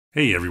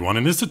Hey everyone,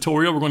 in this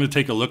tutorial we're going to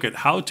take a look at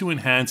how to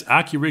enhance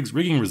AccuRIG's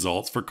rigging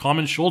results for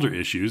common shoulder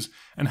issues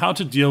and how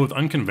to deal with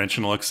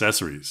unconventional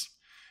accessories.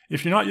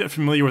 If you're not yet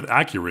familiar with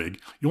AccuRIG,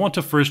 you'll want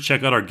to first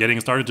check out our Getting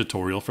Started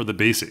tutorial for the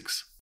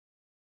basics.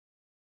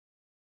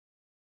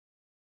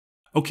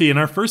 Okay, in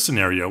our first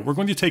scenario, we're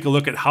going to take a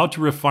look at how to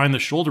refine the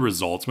shoulder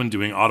results when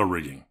doing auto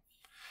rigging.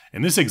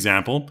 In this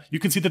example, you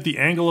can see that the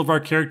angle of our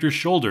character's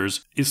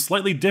shoulders is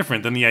slightly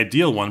different than the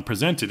ideal one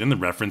presented in the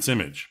reference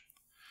image.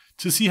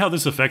 To see how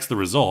this affects the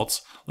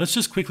results, let's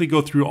just quickly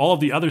go through all of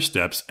the other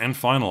steps and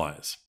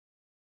finalize.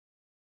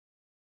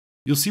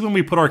 You'll see when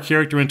we put our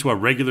character into a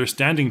regular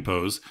standing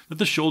pose that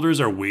the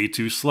shoulders are way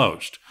too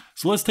slouched,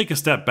 so let's take a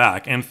step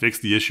back and fix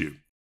the issue.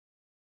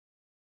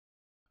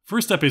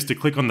 First step is to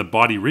click on the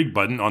Body Rig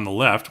button on the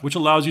left, which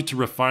allows you to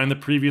refine the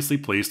previously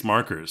placed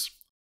markers.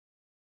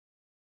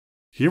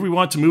 Here we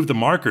want to move the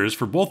markers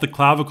for both the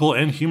clavicle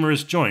and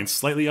humerus joints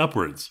slightly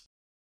upwards.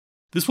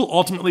 This will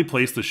ultimately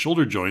place the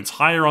shoulder joints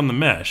higher on the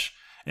mesh,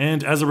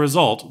 and as a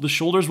result, the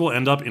shoulders will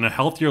end up in a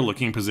healthier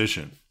looking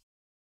position.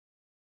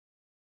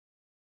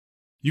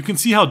 You can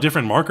see how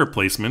different marker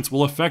placements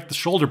will affect the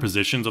shoulder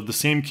positions of the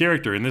same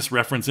character in this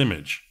reference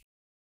image.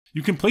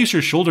 You can place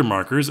your shoulder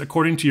markers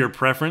according to your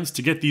preference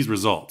to get these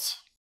results.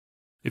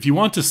 If you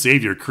want to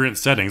save your current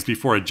settings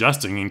before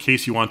adjusting in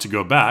case you want to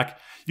go back,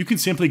 you can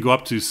simply go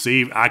up to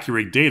Save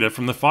AccuRIG Data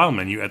from the File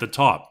menu at the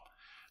top.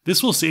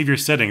 This will save your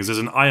settings as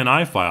an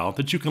INI file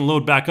that you can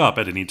load back up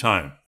at any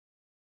time.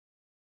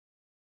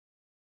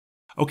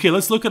 Okay,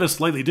 let's look at a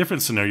slightly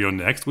different scenario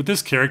next with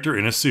this character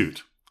in a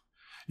suit.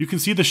 You can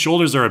see the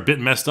shoulders are a bit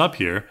messed up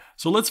here,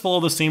 so let's follow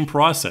the same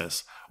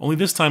process, only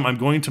this time I'm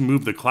going to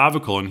move the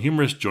clavicle and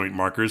humerus joint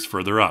markers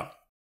further up.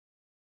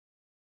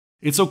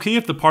 It's okay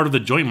if the part of the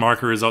joint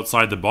marker is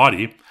outside the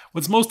body.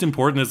 What's most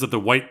important is that the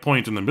white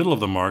point in the middle of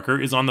the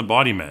marker is on the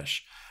body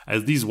mesh,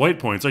 as these white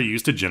points are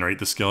used to generate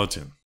the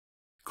skeleton.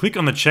 Click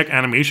on the Check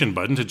Animation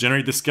button to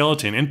generate the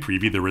skeleton and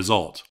preview the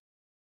result.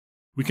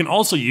 We can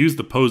also use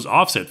the Pose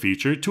Offset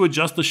feature to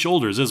adjust the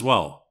shoulders as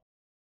well.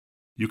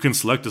 You can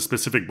select a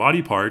specific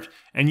body part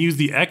and use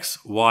the X,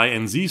 Y,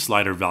 and Z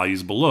slider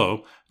values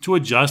below to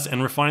adjust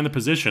and refine the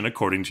position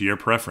according to your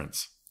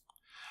preference.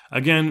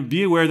 Again,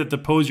 be aware that the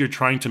pose you're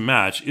trying to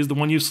match is the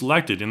one you've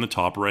selected in the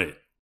top right.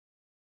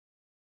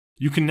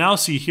 You can now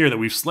see here that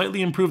we've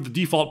slightly improved the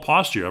default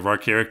posture of our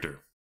character.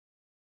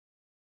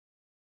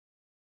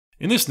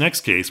 In this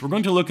next case, we're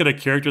going to look at a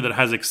character that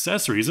has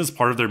accessories as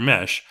part of their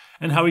mesh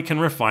and how we can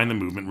refine the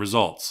movement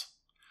results.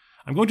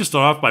 I'm going to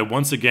start off by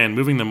once again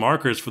moving the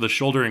markers for the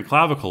shoulder and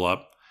clavicle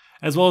up,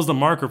 as well as the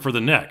marker for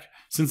the neck,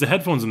 since the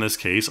headphones in this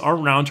case are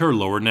around her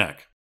lower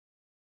neck.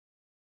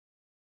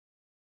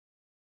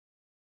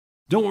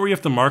 Don't worry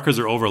if the markers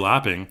are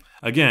overlapping.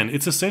 Again,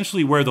 it's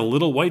essentially where the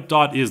little white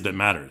dot is that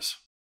matters.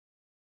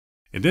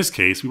 In this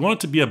case, we want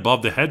it to be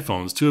above the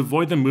headphones to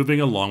avoid them moving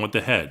along with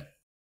the head.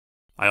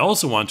 I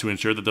also want to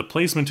ensure that the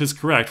placement is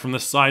correct from the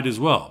side as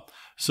well,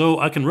 so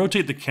I can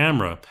rotate the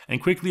camera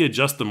and quickly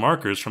adjust the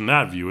markers from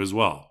that view as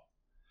well.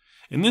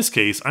 In this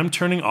case, I'm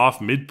turning off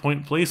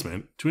midpoint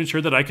placement to ensure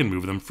that I can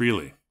move them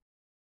freely.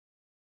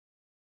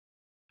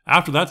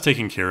 After that's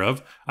taken care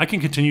of, I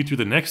can continue through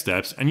the next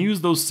steps and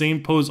use those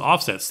same pose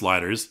offset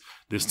sliders,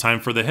 this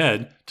time for the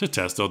head, to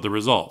test out the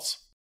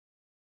results.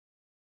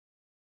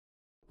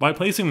 By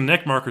placing the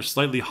neck marker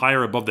slightly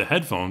higher above the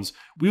headphones,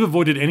 we've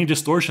avoided any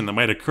distortion that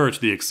might occur to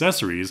the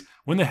accessories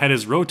when the head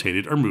is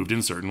rotated or moved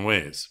in certain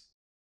ways.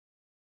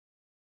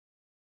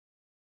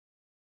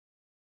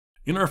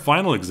 In our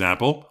final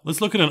example,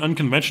 let's look at an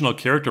unconventional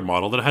character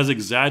model that has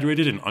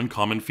exaggerated and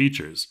uncommon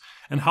features,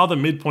 and how the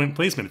midpoint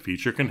placement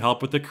feature can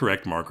help with the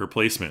correct marker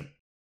placement.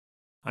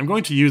 I'm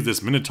going to use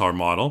this Minotaur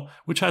model,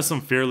 which has some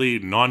fairly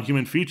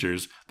non-human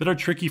features that are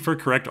tricky for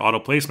correct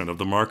auto placement of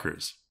the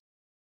markers.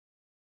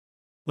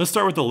 Let's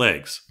start with the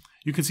legs.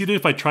 You can see that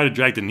if I try to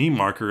drag the knee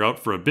marker out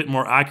for a bit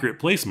more accurate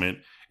placement,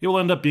 it will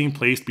end up being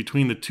placed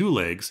between the two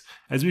legs,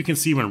 as we can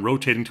see when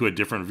rotating to a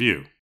different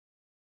view.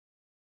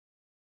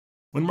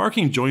 When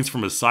marking joints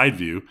from a side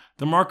view,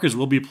 the markers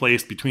will be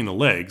placed between the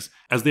legs,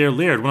 as they are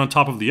layered one on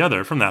top of the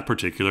other from that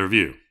particular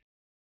view.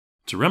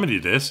 To remedy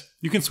this,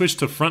 you can switch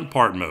to front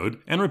part mode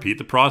and repeat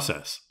the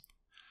process.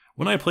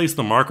 When I place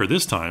the marker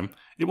this time,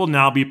 it will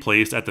now be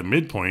placed at the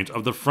midpoint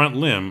of the front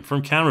limb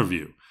from camera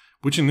view,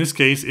 which in this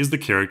case is the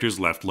character's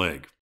left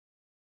leg.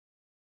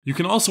 You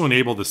can also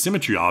enable the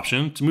symmetry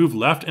option to move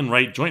left and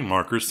right joint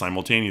markers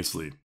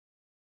simultaneously.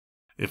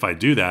 If I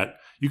do that,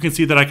 you can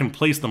see that I can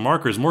place the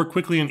markers more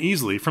quickly and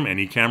easily from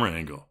any camera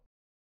angle.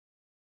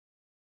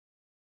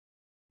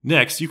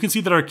 Next, you can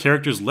see that our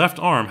character's left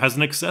arm has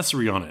an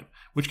accessory on it,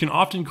 which can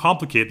often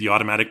complicate the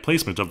automatic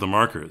placement of the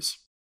markers.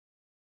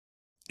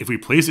 If we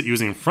place it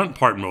using front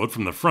part mode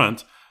from the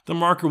front, the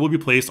marker will be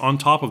placed on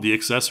top of the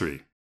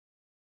accessory.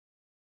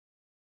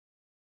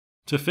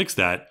 To fix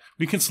that,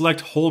 we can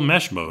select Whole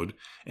Mesh mode,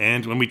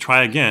 and when we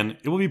try again,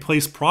 it will be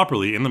placed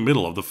properly in the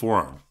middle of the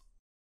forearm.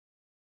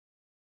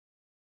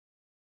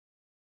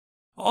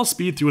 I'll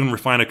speed through and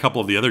refine a couple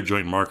of the other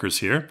joint markers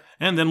here,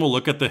 and then we'll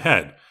look at the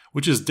head,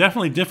 which is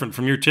definitely different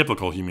from your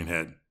typical human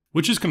head.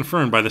 which is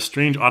confirmed by the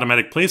strange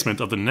automatic placement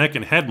of the neck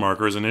and head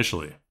markers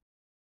initially.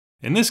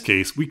 In this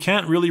case, we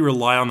can't really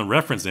rely on the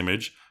reference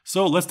image,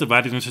 so let's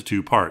divide it into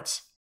two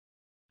parts.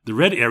 The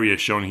red area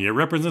shown here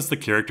represents the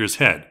character's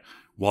head,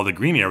 while the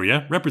green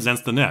area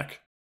represents the neck.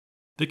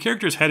 The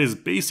character's head is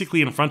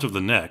basically in front of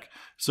the neck,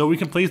 so we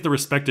can place the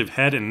respective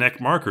head and neck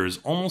markers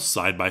almost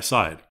side by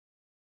side.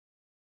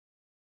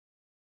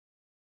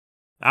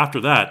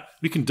 After that,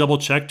 we can double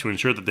check to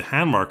ensure that the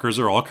hand markers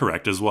are all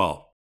correct as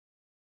well.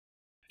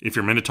 If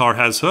your Minotaur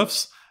has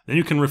hoofs, then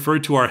you can refer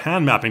to our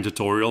hand mapping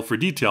tutorial for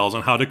details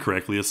on how to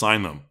correctly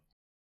assign them.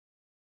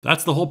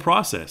 That's the whole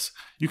process.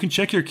 You can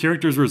check your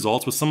character's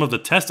results with some of the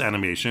test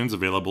animations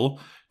available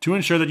to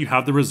ensure that you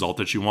have the result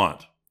that you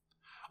want.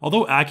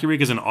 Although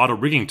AccuRIG is an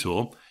auto-rigging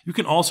tool, you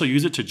can also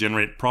use it to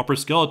generate proper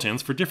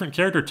skeletons for different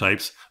character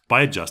types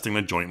by adjusting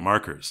the joint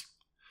markers.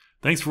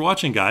 Thanks for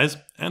watching, guys,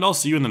 and I'll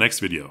see you in the next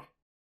video.